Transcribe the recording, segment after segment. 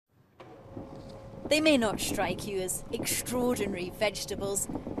They may not strike you as extraordinary vegetables,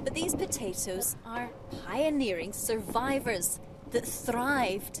 but these potatoes are pioneering survivors that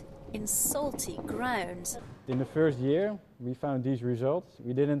thrived in salty ground. In the first year we found these results.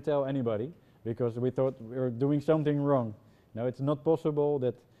 We didn't tell anybody because we thought we were doing something wrong. Now it's not possible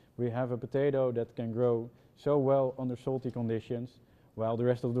that we have a potato that can grow so well under salty conditions, while the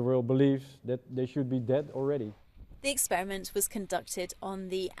rest of the world believes that they should be dead already. The experiment was conducted on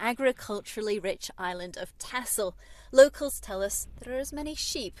the agriculturally rich island of Texel. Locals tell us there are as many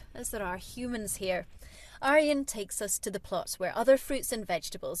sheep as there are humans here. Arjen takes us to the plot where other fruits and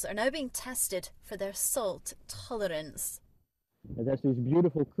vegetables are now being tested for their salt tolerance. It has these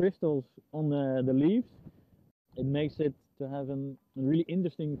beautiful crystals on the leaves. It makes it to have a really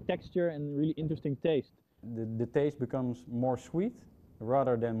interesting texture and really interesting taste. The taste becomes more sweet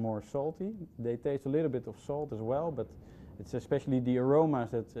rather than more salty. They taste a little bit of salt as well, but it's especially the aromas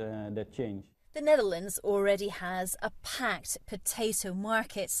that change. The Netherlands already has a packed potato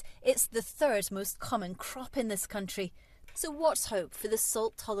market. It's the third most common crop in this country. So what's hope for the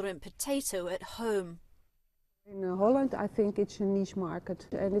salt-tolerant potato at home? In Holland, I think it's a niche market,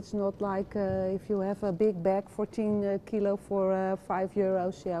 and it's not like if you have a big bag, 14 kilo for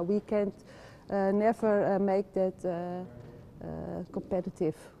 €5. Yeah, we can't never make that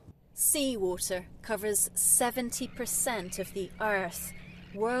competitive. Seawater covers 70% of the earth.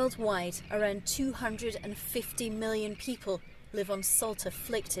 Worldwide, around 250 million people live on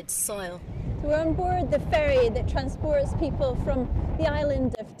salt-afflicted soil. So we're on board the ferry that transports people from the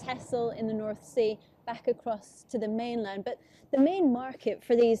island of Texel in the North Sea back across to the mainland. But the main market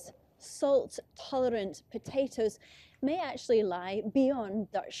for these salt-tolerant potatoes may actually lie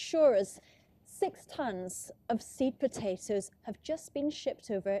beyond Dutch shores. 6 tons of seed potatoes have just been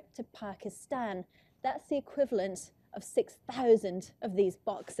shipped over to Pakistan. That's the equivalent of 6,000 of these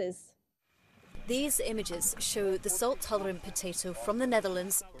boxes. These images show the salt-tolerant potato from the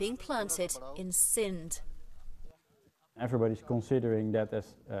Netherlands being planted in Sindh. Everybody's considering that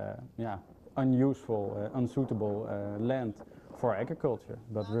as unuseful, unsuitable land for agriculture,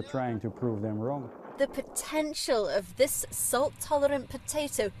 but we're trying to prove them wrong. The potential of this salt-tolerant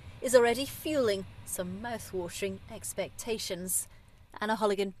potato is already fueling some mouth-watering expectations. Anna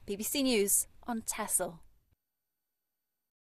Holligan, BBC News on Texel.